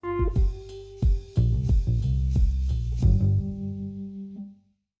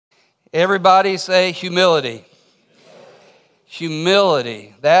Everybody say humility.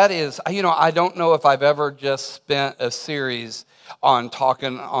 Humility. That is, I don't know if I've ever just spent a series on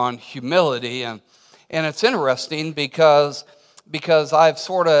talking on humility. And it's interesting because I've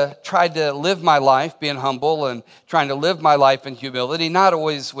sort of tried to live my life being humble and trying to live my life in humility, not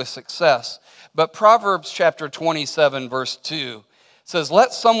always with success. But Proverbs chapter 27, verse 2 says,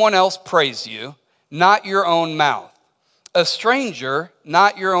 "Let someone else praise you, not your own mouth. A stranger,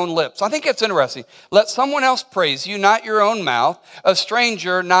 not your own lips." I think it's interesting. Let someone else praise you, not your own mouth. A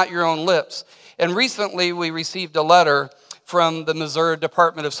stranger, not your own lips. And recently we received a letter from the Missouri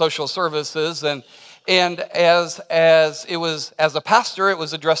Department of Social Services, and as a pastor, it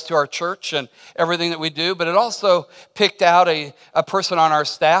was addressed to our church and everything that we do, but it also picked out a person on our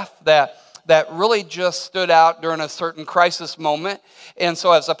staff that really just stood out during a certain crisis moment. And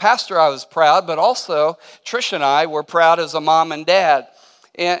so as a pastor, I was proud, but also Trish and I were proud as a mom and dad.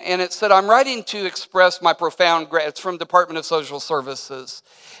 And it said, "I'm writing to express my profound gratitude." It's from Department of Social Services.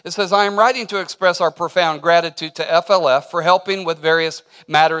 It says, "I am writing to express our profound gratitude to FLF for helping with various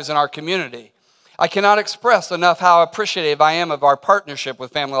matters in our community. I cannot express enough how appreciative I am of our partnership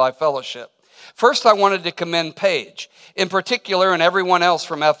with Family Life Fellowship. First, I wanted to commend Paige, in particular, and everyone else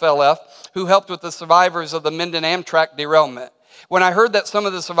from FLF who helped with the survivors of the Minden Amtrak derailment. When I heard that some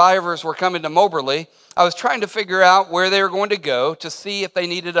of the survivors were coming to Moberly, I was trying to figure out where they were going to go to see if they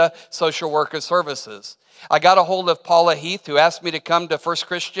needed a social worker services. I got a hold of Paula Heath, who asked me to come to First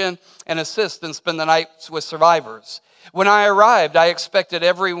Christian and assist and spend the night with survivors. When I arrived, I expected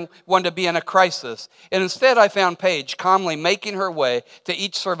everyone to be in a crisis, and instead I found Paige calmly making her way to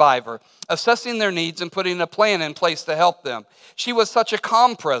each survivor, assessing their needs and putting a plan in place to help them. She was such a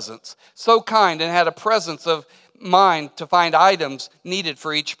calm presence, so kind, and had a presence of mind to find items needed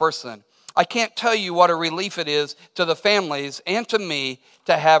for each person. I can't tell you what a relief it is to the families and to me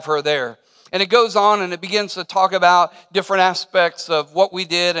to have her there." And it goes on and it begins to talk about different aspects of what we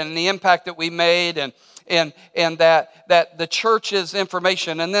did and the impact that we made and that the church's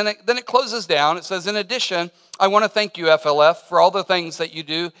information. And then it closes down. It says, "In addition, I want to thank you, FLF, for all the things that you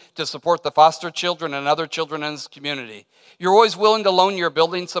do to support the foster children and other children in this community. You're always willing to loan your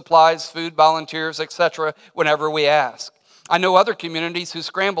building supplies, food, volunteers, etc. whenever we ask. I know other communities who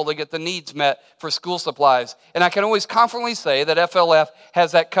scramble to get the needs met for school supplies, and I can always confidently say that FLF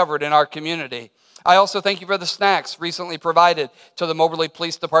has that covered in our community. I also thank you for the snacks recently provided to the Moberly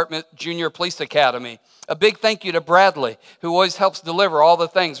Police Department Junior Police Academy. A big thank you to Bradley, who always helps deliver all the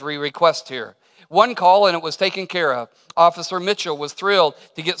things we request here. One call and it was taken care of. Officer Mitchell was thrilled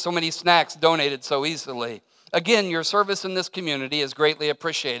to get so many snacks donated so easily. Again, your service in this community is greatly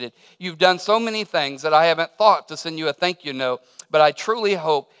appreciated. You've done so many things that I haven't thought to send you a thank you note, but I truly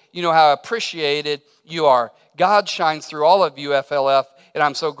hope you know how appreciated you are. God shines through all of you, FLF, and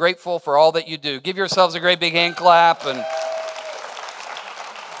I'm so grateful for all that you do." Give yourselves a great big hand clap.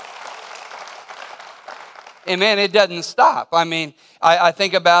 And man, it doesn't stop. I mean, I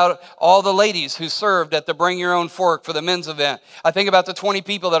think about all the ladies who served at the Bring Your Own Fork for the men's event. I think about the 20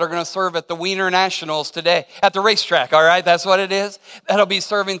 people that are going to serve at the Wiener Nationals today at the racetrack, all right? That's what it is. That'll be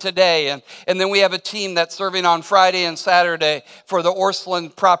serving today. And then we have a team that's serving on Friday and Saturday for the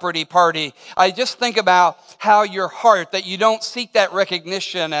Orslyn property party. I just think about how your heart, that you don't seek that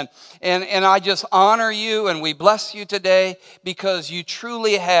recognition. And I just honor you and we bless you today because you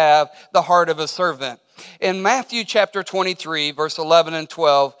truly have the heart of a servant. In Matthew chapter 23, verse 11 and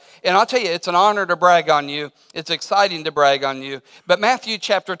 12, and I'll tell you, it's an honor to brag on you. It's exciting to brag on you. But Matthew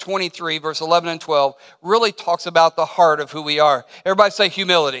chapter 23, verse 11 and 12, really talks about the heart of who we are. Everybody say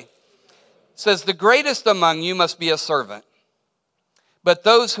humility. It says, "The greatest among you must be a servant. But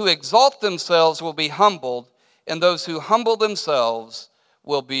those who exalt themselves will be humbled, and those who humble themselves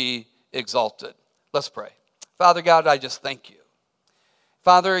will be exalted." Let's pray. Father God, I just thank you.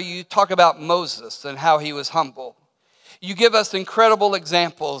 Father, you talk about Moses and how he was humble. You give us incredible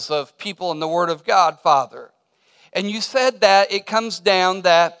examples of people in the Word of God, Father. And you said that it comes down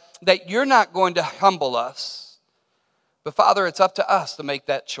that you're not going to humble us. But Father, it's up to us to make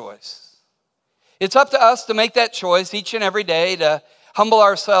that choice. It's up to us to make that choice each and every day to humble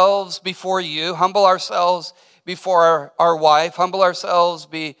ourselves before you, humble ourselves before our wife, humble ourselves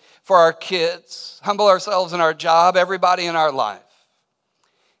before our kids, humble ourselves in our job, everybody in our life.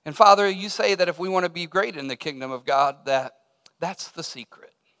 And Father, you say that if we want to be great in the kingdom of God, that's the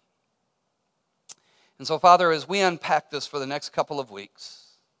secret. And so, Father, as we unpack this for the next couple of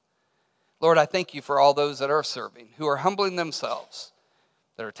weeks, Lord, I thank you for all those that are serving, who are humbling themselves,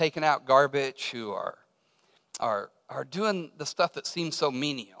 that are taking out garbage, who are doing the stuff that seems so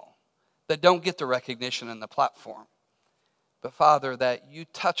menial, that don't get the recognition and the platform. But Father, that you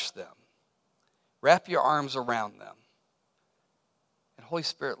touch them Wrap your arms around them. And Holy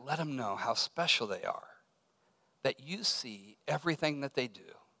Spirit, let them know how special they are. That you see everything that they do.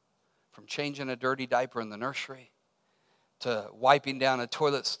 From changing a dirty diaper in the nursery to wiping down a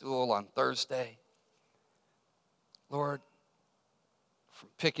toilet stool on Thursday. Lord, from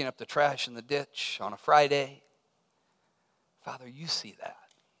picking up the trash in the ditch on a Friday. Father, you see that.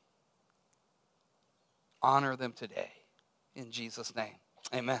 Honor them today. In Jesus' name,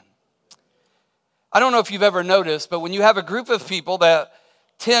 amen. I don't know if you've ever noticed, but when you have a group of people that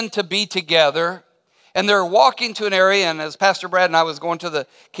tend to be together, and they're walking to an area, and as Pastor Brad and I was going to the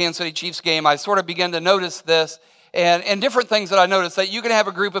Kansas City Chiefs game, I sort of began to notice this, and different things that I noticed, that you can have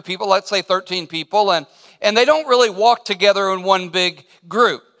a group of people, let's say 13 people, and they don't really walk together in one big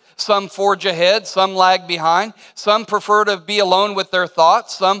group. Some forge ahead, some lag behind, some prefer to be alone with their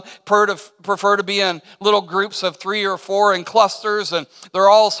thoughts, some prefer to be in little groups of 3 or 4 in clusters, and they're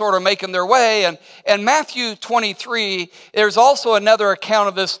all sort of making their way. And Matthew 23, there's also another account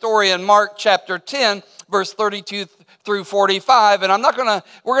of this story in Mark chapter 10, verse 32 through 45, and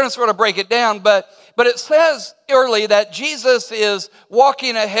we're going to sort of break it down, but it says early that Jesus is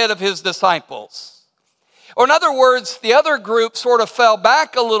walking ahead of his disciples. Or in other words, the other group sort of fell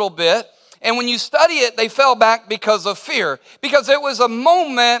back a little bit. And when you study it, they fell back because of fear. Because it was a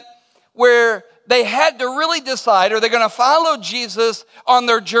moment where they had to really decide, are they going to follow Jesus on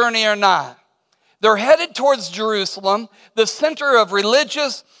their journey or not? They're headed towards Jerusalem, the center of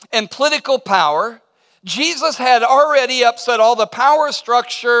religious and political power. Jesus had already upset all the power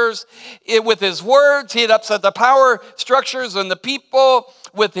structures with his words. He had upset the power structures and the people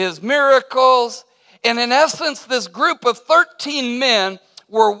with his miracles. And in essence, this group of 13 men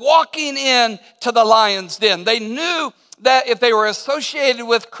were walking in to the lion's den. They knew that if they were associated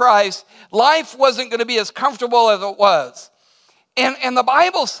with Christ, life wasn't going to be as comfortable as it was. And the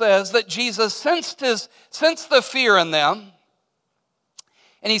Bible says that Jesus sensed the fear in them.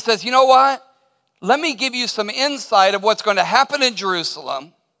 And he says, you know what? Let me give you some insight of what's going to happen in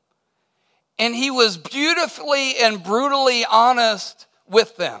Jerusalem. And he was beautifully and brutally honest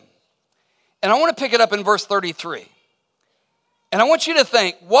with them. And I want to pick it up in verse 33. And I want you to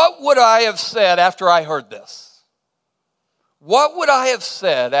think, what would I have said after I heard this? What would I have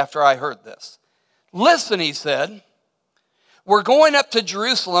said after I heard this? Listen, he said, we're going up to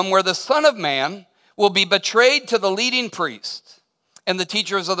Jerusalem where the Son of Man will be betrayed to the leading priests and the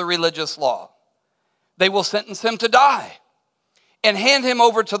teachers of the religious law. They will sentence him to die and hand him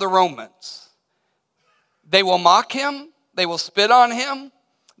over to the Romans. They will mock him. They will spit on him.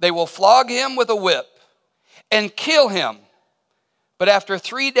 They will flog him with a whip and kill him. But after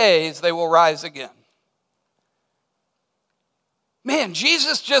 3 days, they will rise again. Man,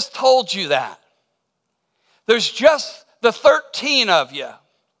 Jesus just told you that. There's just the 13 of you.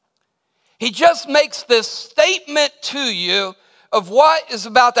 He just makes this statement to you of what is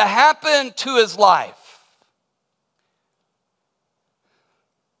about to happen to his life.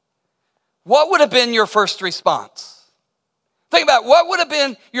 What would have been your first response? Think about what would have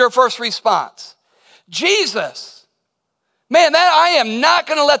been your first response. Jesus, man, I am not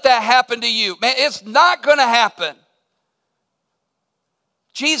going to let that happen to you. Man, it's not going to happen.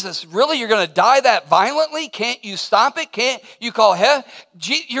 Jesus, really, you're going to die that violently? Can't you stop it? Can't you call heaven?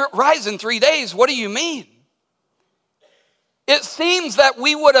 You're rising 3 days. What do you mean? It seems that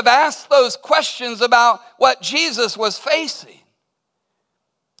we would have asked those questions about what Jesus was facing.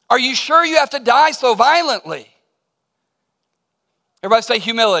 Are you sure you have to die so violently? Everybody say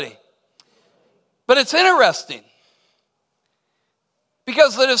humility. But it's interesting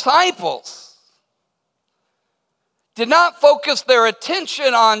because the disciples did not focus their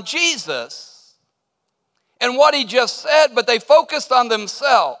attention on Jesus and what he just said, but they focused on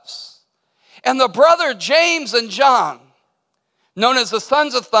themselves. And the brother James and John, known as the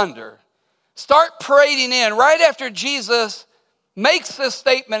sons of thunder, start parading in right after Jesus makes this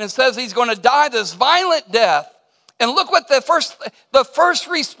statement and says he's going to die this violent death. And look what the first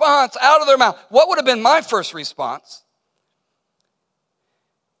response out of their mouth. What would have been my first response?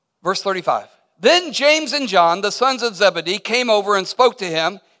 Verse 35. Then James and John, the sons of Zebedee, came over and spoke to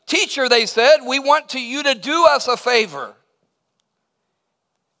him. Teacher, they said, we want you to do us a favor.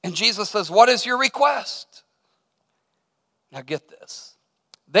 And Jesus says, what is your request? Now get this.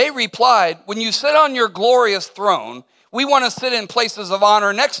 They replied, when you sit on your glorious throne, we want to sit in places of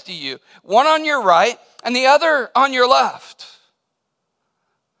honor next to you, one on your right and the other on your left.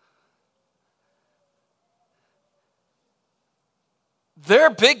 Their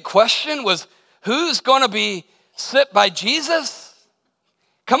big question was, who's going to sit by Jesus?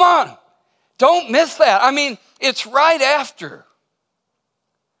 Come on, don't miss that. I mean, it's right after.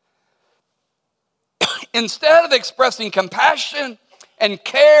 instead of expressing compassion and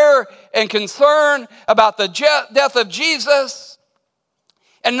care and concern about the death of Jesus,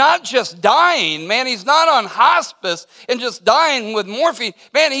 and not just dying, man, he's not on hospice and just dying with morphine.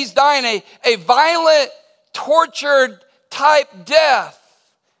 Man, he's dying a violent, tortured type death.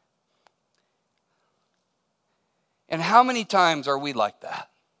 And how many times are we like that?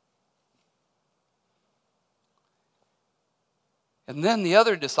 And then the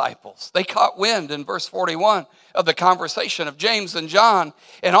other disciples, they caught wind in verse 41 of the conversation of James and John.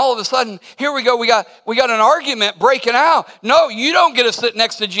 And all of a sudden, here we go, we got an argument breaking out. No, you don't get to sit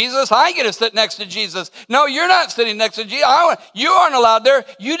next to Jesus. I get to sit next to Jesus. No, you're not sitting next to Jesus. You aren't allowed there.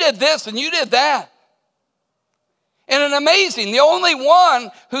 You did this and you did that. And it's amazing, the only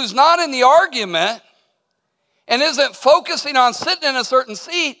one who's not in the argument and isn't focusing on sitting in a certain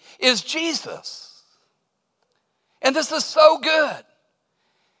seat is Jesus. And this is so good.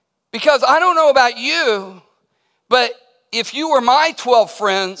 Because I don't know about you, but if you were my 12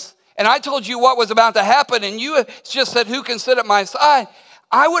 friends and I told you what was about to happen and you just said, who can sit at my side,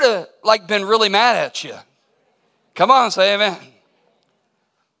 I would have been really mad at you. Come on, say amen.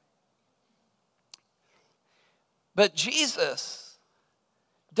 But Jesus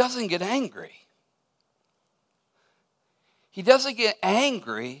doesn't get angry. He doesn't get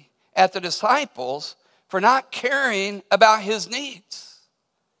angry at the disciples for not caring about his needs.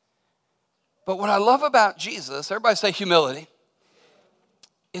 But what I love about Jesus, everybody say humility,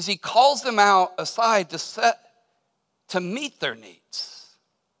 is he calls them out aside to meet their needs.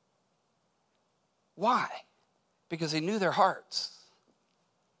 Why? Because he knew their hearts.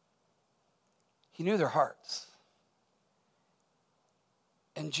 He knew their hearts.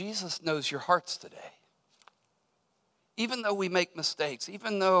 And Jesus knows your hearts today. Even though we make mistakes,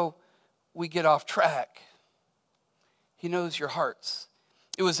 even though we get off track, he knows your hearts.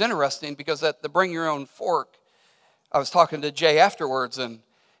 It was interesting because at the Bring Your Own Fork, I was talking to Jay afterwards, and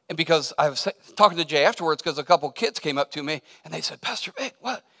because I was talking to Jay afterwards because a couple kids came up to me and they said, Pastor Vic,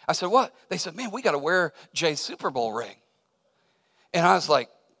 what? I said, what? They said, man, we got to wear Jay's Super Bowl ring. And I was like,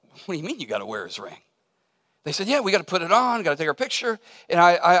 what do you mean you got to wear his ring? They said, yeah, we got to put it on, got to take our picture. And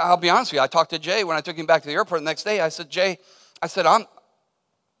I'll be honest with you, I talked to Jay when I took him back to the airport the next day. I said, Jay, I said,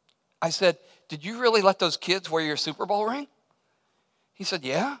 did you really let those kids wear your Super Bowl ring? He said,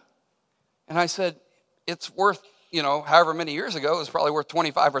 yeah. And I said, it's worth, however many years ago, it was probably worth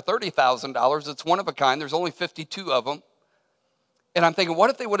 $25,000 or $30,000. It's one of a kind. There's only 52 of them. And I'm thinking, what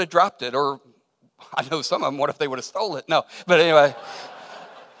if they would have dropped it? Or I know some of them, what if they would have stole it? No, but anyway.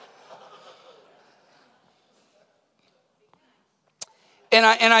 And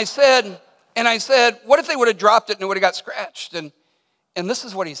I said, what if they would have dropped it and it would have got scratched? And this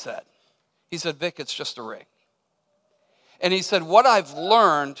is what he said. He said, Vic, it's just a ring. And he said, what I've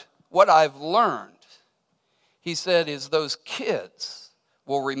learned, he said, is those kids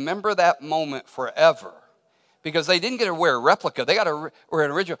will remember that moment forever because they didn't get to wear a replica. They got to wear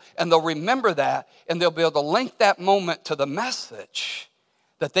an original. And they'll remember that, and they'll be able to link that moment to the message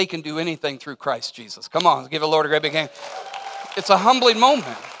that they can do anything through Christ Jesus. Come on, give the Lord a great big hand. It's a humbling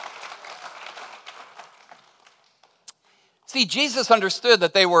moment. See, Jesus understood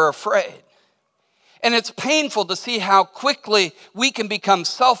that they were afraid. And it's painful to see how quickly we can become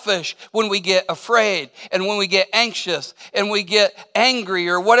selfish when we get afraid and when we get anxious and we get angry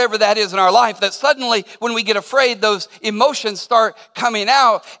or whatever that is in our life, that suddenly when we get afraid, those emotions start coming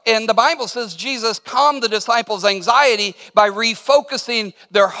out. And the Bible says Jesus calmed the disciples' anxiety by refocusing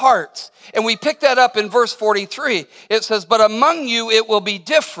their hearts. And we pick that up in verse 43. It says, but among you it will be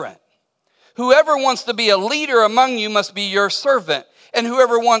different. Whoever wants to be a leader among you must be your servant. And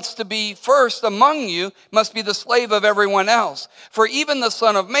whoever wants to be first among you must be the slave of everyone else. For even the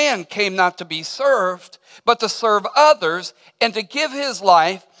Son of Man came not to be served, but to serve others and to give his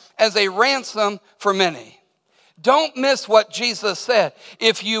life as a ransom for many. Don't miss what Jesus said.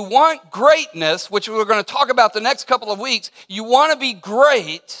 If you want greatness, which we're going to talk about the next couple of weeks, you want to be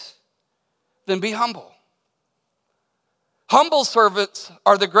great, then be humble. Humble servants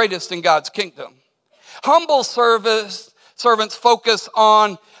are the greatest in God's kingdom. Humble servants focus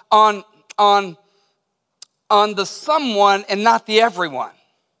on the someone and not the everyone.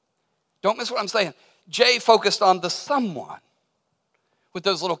 Don't miss what I'm saying. Jay focused on the someone with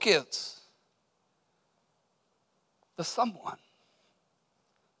those little kids. The someone.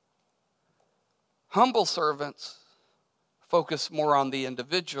 Humble servants focus more on the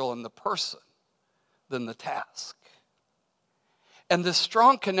individual and the person than the task. And this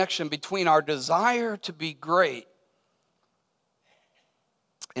strong connection between our desire to be great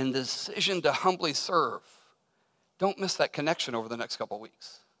and the decision to humbly serve, don't miss that connection over the next couple of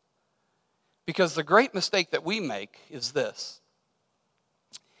weeks. Because the great mistake that we make is this.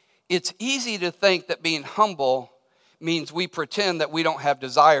 It's easy to think that being humble means we pretend that we don't have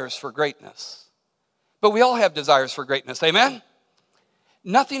desires for greatness. But we all have desires for greatness, amen?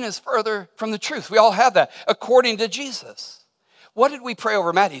 Nothing is further from the truth. We all have that, according to Jesus. What did we pray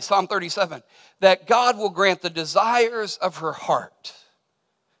over Maddie? Psalm 37. That God will grant the desires of her heart.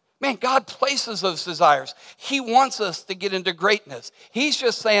 Man, God places those desires. He wants us to get into greatness. He's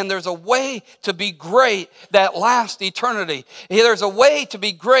just saying there's a way to be great that lasts eternity. There's a way to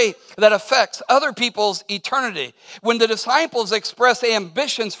be great that affects other people's eternity. When the disciples express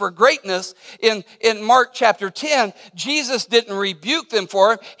ambitions for greatness in Mark chapter 10, Jesus didn't rebuke them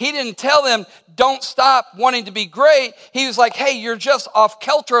for it. He didn't tell them, don't stop wanting to be great. He was like, hey, you're just off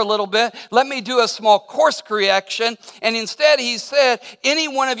kilter a little bit. Let me do a small course correction. And instead he said, any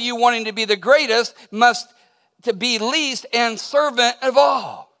one of you wanting to be the greatest must to be least and servant of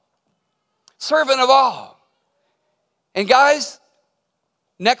all. Servant of all. And guys,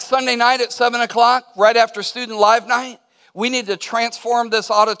 next Sunday night at 7 o'clock, right after Student Live Night, we need to transform this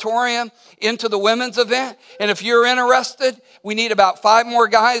auditorium into the women's event. And if you're interested, we need about 5 more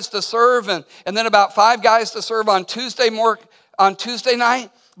guys to serve and then about 5 guys to serve on Tuesday night.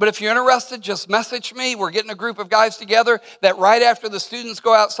 But if you're interested, just message me. We're getting a group of guys together that right after the students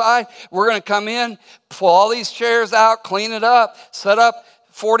go outside, we're going to come in, pull all these chairs out, clean it up, set up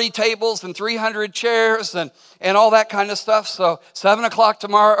 40 tables and 300 chairs and all that kind of stuff. So 7 o'clock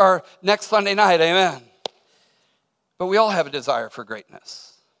tomorrow or next Sunday night, amen. But we all have a desire for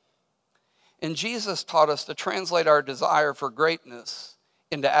greatness. And Jesus taught us to translate our desire for greatness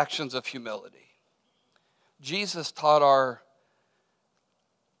into actions of humility. Jesus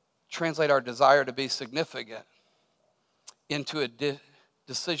translate our desire to be significant into a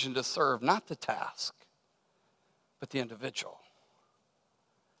decision to serve, not the task, but the individual.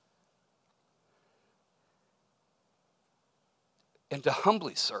 And to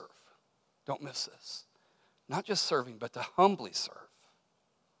humbly serve. Don't miss this. Not just serving, but to humbly serve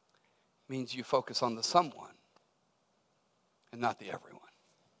means you focus on the someone and not the everyone.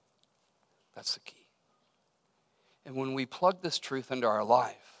 That's the key. And when we plug this truth into our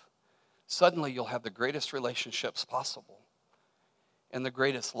life, suddenly you'll have the greatest relationships possible and the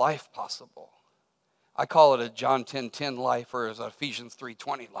greatest life possible. I call it a John 10:10 life or as Ephesians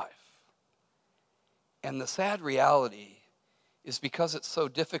 3:20 life. And the sad reality is because it's so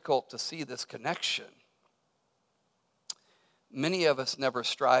difficult to see this connection, many of us never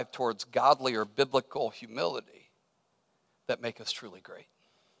strive towards godly or biblical humility that make us truly great.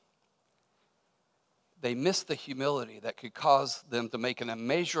 They miss the humility that could cause them to make an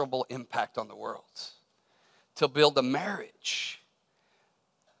immeasurable impact on the world, to build a marriage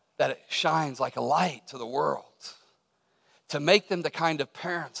that shines like a light to the world, to make them the kind of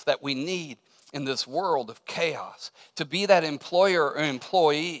parents that we need in this world of chaos, to be that employer or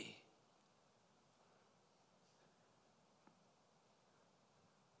employee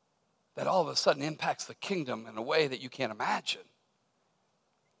that all of a sudden impacts the kingdom in a way that you can't imagine.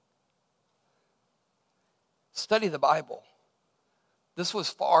 Study the Bible. This was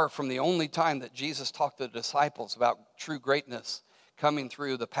far from the only time that Jesus talked to the disciples about true greatness coming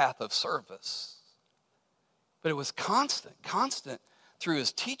through the path of service. But it was constant through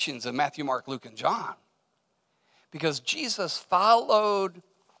his teachings in Matthew, Mark, Luke, and John. Because Jesus followed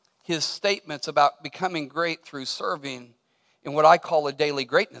his statements about becoming great through serving in what I call a daily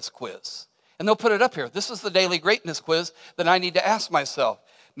greatness quiz. And they'll put it up here. This is the daily greatness quiz that I need to ask myself.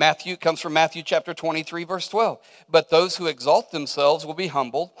 Matthew comes from Matthew chapter 23, verse 12. But those who exalt themselves will be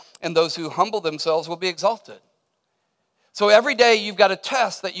humbled, and those who humble themselves will be exalted. So every day you've got a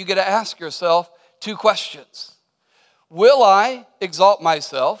test that you get to ask yourself 2 questions. Will I exalt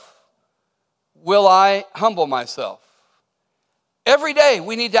myself? Will I humble myself? Every day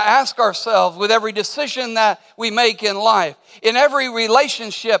we need to ask ourselves with every decision that we make in life. In every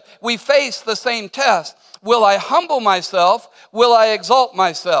relationship we face the same test. Will I humble myself? Will I exalt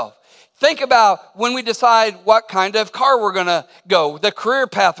myself? Think about when we decide what kind of car we're going to go, the career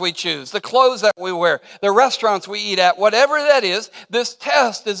path we choose, the clothes that we wear, the restaurants we eat at, whatever that is, this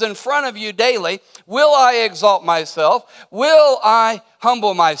test is in front of you daily. Will I exalt myself? Will I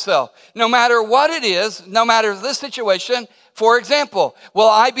humble myself? No matter what it is, no matter the situation, for example, will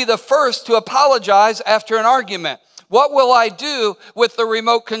I be the first to apologize after an argument? What will I do with the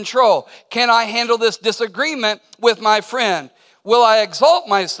remote control? Can I handle this disagreement with my friend? Will I exalt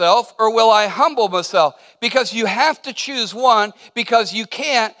myself or will I humble myself? Because you have to choose one because you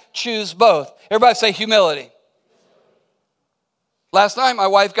can't choose both. Everybody say humility. Last night my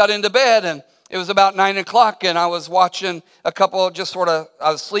wife got into bed it was about 9 o'clock, and I was watching I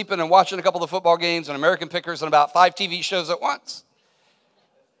was sleeping and watching a couple of football games and American Pickers and about 5 TV shows at once.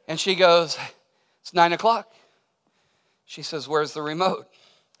 And she goes, it's 9 o'clock. She says, where's the remote?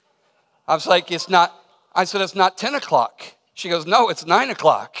 I was like, I said, it's not 10 o'clock. She goes, no, it's 9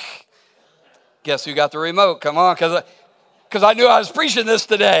 o'clock. Guess who got the remote? Come on, because I knew I was preaching this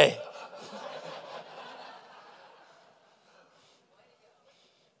today.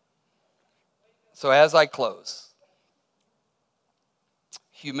 So as I close,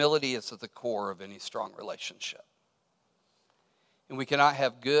 humility is at the core of any strong relationship. And we cannot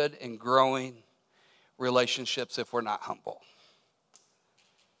have good and growing relationships if we're not humble.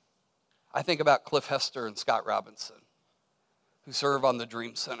 I think about Cliff Hester and Scott Robinson, who serve on the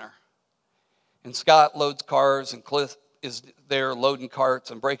Dream Center. And Scott loads cars, and Cliff is there loading carts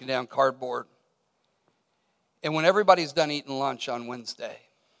and breaking down cardboard. And when everybody's done eating lunch on Wednesday,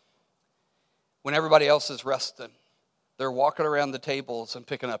 when everybody else is resting, they're walking around the tables and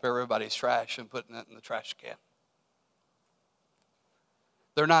picking up everybody's trash and putting it in the trash can.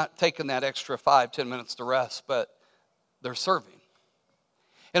 They're not taking that extra 5-10 minutes to rest, but they're serving.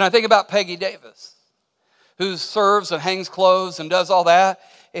 And I think about Peggy Davis, who serves and hangs clothes and does all that.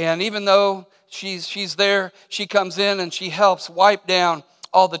 And even though she's there, she comes in and she helps wipe down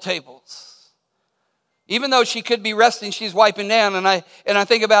all the tables. Even though she could be resting, she's wiping down. And I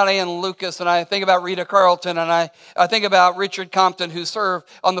think about Ann Lucas, and I think about Rita Carlton, and I think about Richard Compton, who served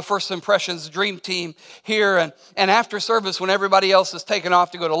on the First Impressions Dream Team here. And after service, when everybody else is taken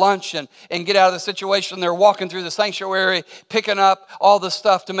off to go to lunch and get out of the situation, they're walking through the sanctuary, picking up all the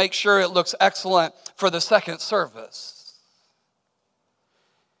stuff to make sure it looks excellent for the second service.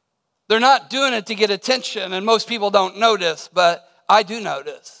 They're not doing it to get attention, and most people don't notice, but I do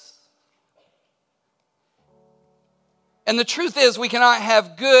notice. And the truth is, we cannot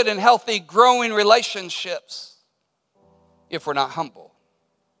have good and healthy, growing relationships if we're not humble.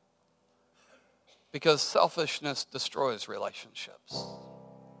 Because selfishness destroys relationships.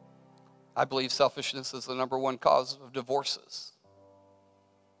 I believe selfishness is the number one cause of divorces.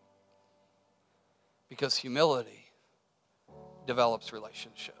 Because humility develops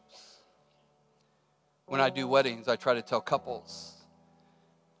relationships. When I do weddings, I try to tell couples,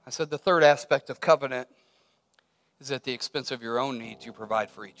 I said the third aspect of covenant is at the expense of your own needs, you provide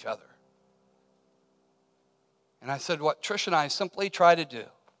for each other. And I said what Trish and I simply try to do,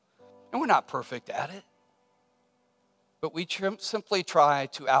 and we're not perfect at it, but we simply try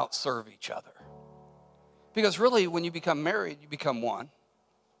to outserve each other. Because really, when you become married, you become one.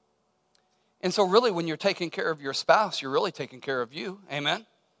 And so really, when you're taking care of your spouse, you're really taking care of you. Amen?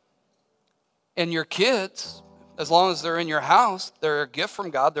 And your kids, as long as they're in your house, they're a gift from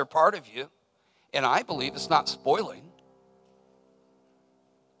God, they're part of you. And I believe it's not spoiling.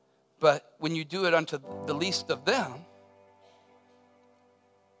 But when you do it unto the least of them,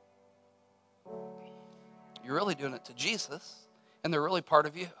 you're really doing it to Jesus, and they're really part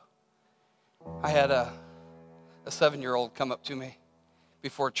of you. I had a 7-year-old come up to me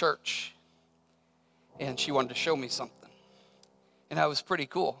before church, and she wanted to show me something. And that was pretty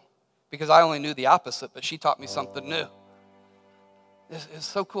cool, because I only knew the opposite, but she taught me something new. It's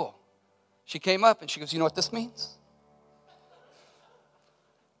so cool. She came up and she goes, you know what this means?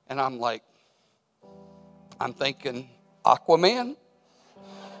 And I'm like, I'm thinking Aquaman.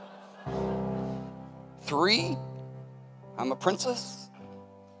 3, I'm a princess.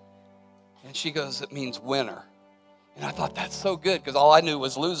 And she goes, it means winner. And I thought, that's so good, because all I knew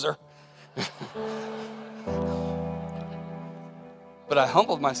was loser. But I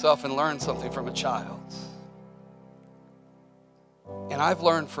humbled myself and learned something from a child. And I've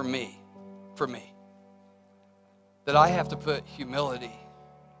learned for me, that I have to put humility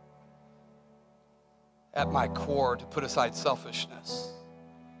at my core to put aside selfishness.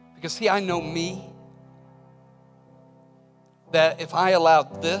 Because see, I know me, that if I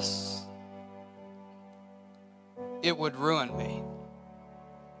allowed this, it would ruin me.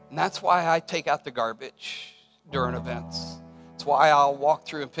 And that's why I take out the garbage during events. It's why I'll walk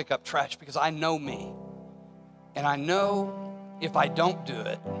through and pick up trash, because I know me. And I know if I don't do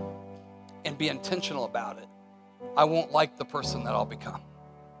it and be intentional about it, I won't like the person that I'll become.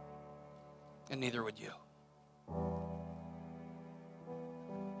 And neither would you.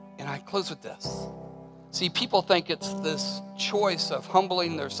 And I close with this. See, people think it's this choice of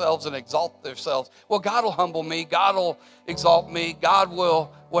humbling themselves and exalt themselves. Well, God will humble me. God will exalt me. God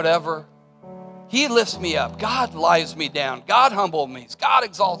will whatever. He lifts me up. God lies me down. God humbles me. God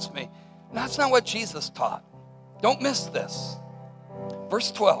exalts me. And that's not what Jesus taught. Don't miss this.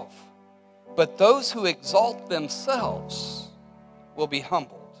 Verse 12. But those who exalt themselves will be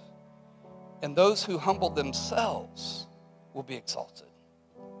humbled, And those who humble themselves will be exalted.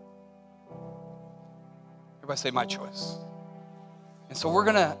 Everybody say, my choice. And so we're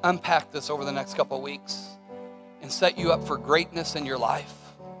going to unpack this over the next couple of weeks and set you up for greatness in your life.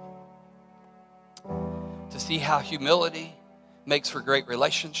 To see how humility makes for great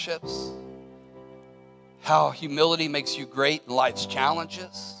relationships. How humility makes you great in life's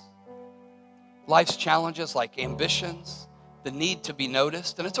challenges. Life's challenges like ambitions, the need to be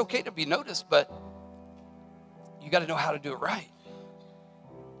noticed. And it's okay to be noticed, but you got to know how to do it right.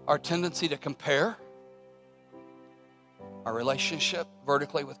 Our tendency to compare, our relationship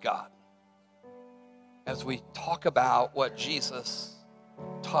vertically with God. As we talk about what Jesus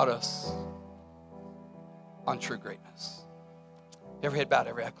taught us on true greatness. Every head bowed,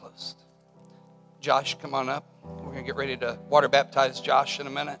 every eye closed. Josh, come on up. We're going to get ready to water baptize Josh in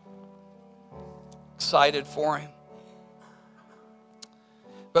a minute. Excited for him.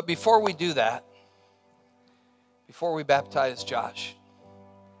 But before we do that, before we baptize Josh,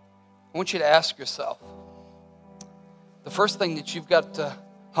 I want you to ask yourself, the first thing that you've got to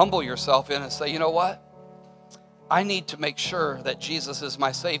humble yourself in is say, you know what? I need to make sure that Jesus is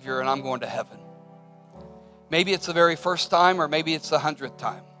my Savior and I'm going to heaven. Maybe it's the very first time or maybe it's the 100th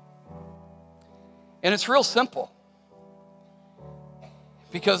time. And it's real simple.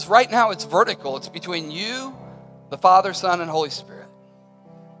 Because right now it's vertical. It's between you, the Father, Son, and Holy Spirit.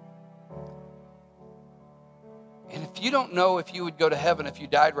 And if you don't know if you would go to heaven if you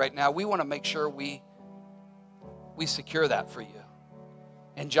died right now, we want to make sure we secure that for you.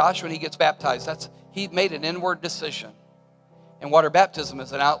 And Josh, when he gets baptized, he made an inward decision. And water baptism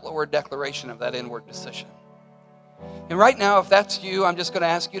is an outward declaration of that inward decision. And right now, if that's you, I'm just going to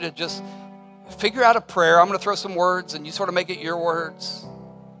ask you to just figure out a prayer. I'm going to throw some words and you sort of make it your words.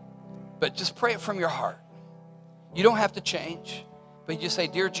 But just pray it from your heart. You don't have to change. But you just say,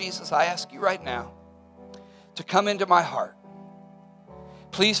 Dear Jesus, I ask you right now to come into my heart.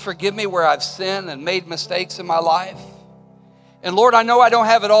 Please forgive me where I've sinned and made mistakes in my life. And Lord, I know I don't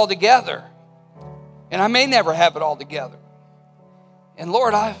have it all together. And I may never have it all together. And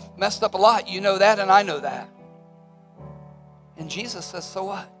Lord, I've messed up a lot. You know that and I know that. And Jesus says, so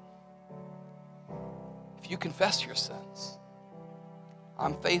what? If you confess your sins,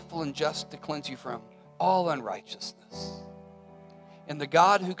 I'm faithful and just to cleanse you from all unrighteousness. And the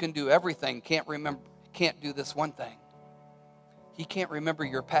God who can do everything can't do this one thing. He can't remember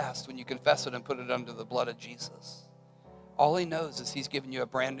your past when you confess it and put it under the blood of Jesus. All he knows is he's giving you a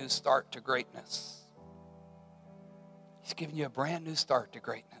brand new start to greatness. He's giving you a brand new start to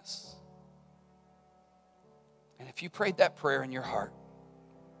greatness. And if you prayed that prayer in your heart,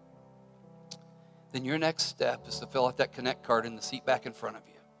 then your next step is to fill out that Connect card in the seat back in front of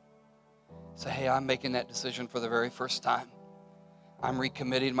you. Say, hey, I'm making that decision for the very first time. I'm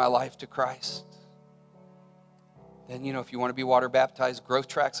recommitting my life to Christ. Then, if you want to be water baptized, growth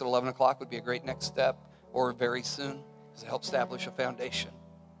tracks at 11 o'clock would be a great next step, or very soon, because it helps establish a foundation.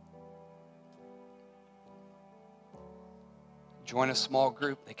 Join a small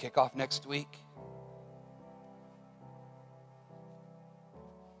group. They kick off next week.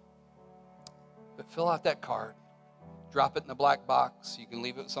 But fill out that card. Drop it in the black box. You can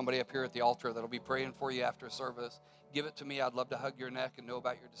leave it with somebody up here at the altar that'll be praying for you after service. Give it to me. I'd love to hug your neck and know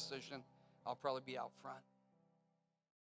about your decision. I'll probably be out front.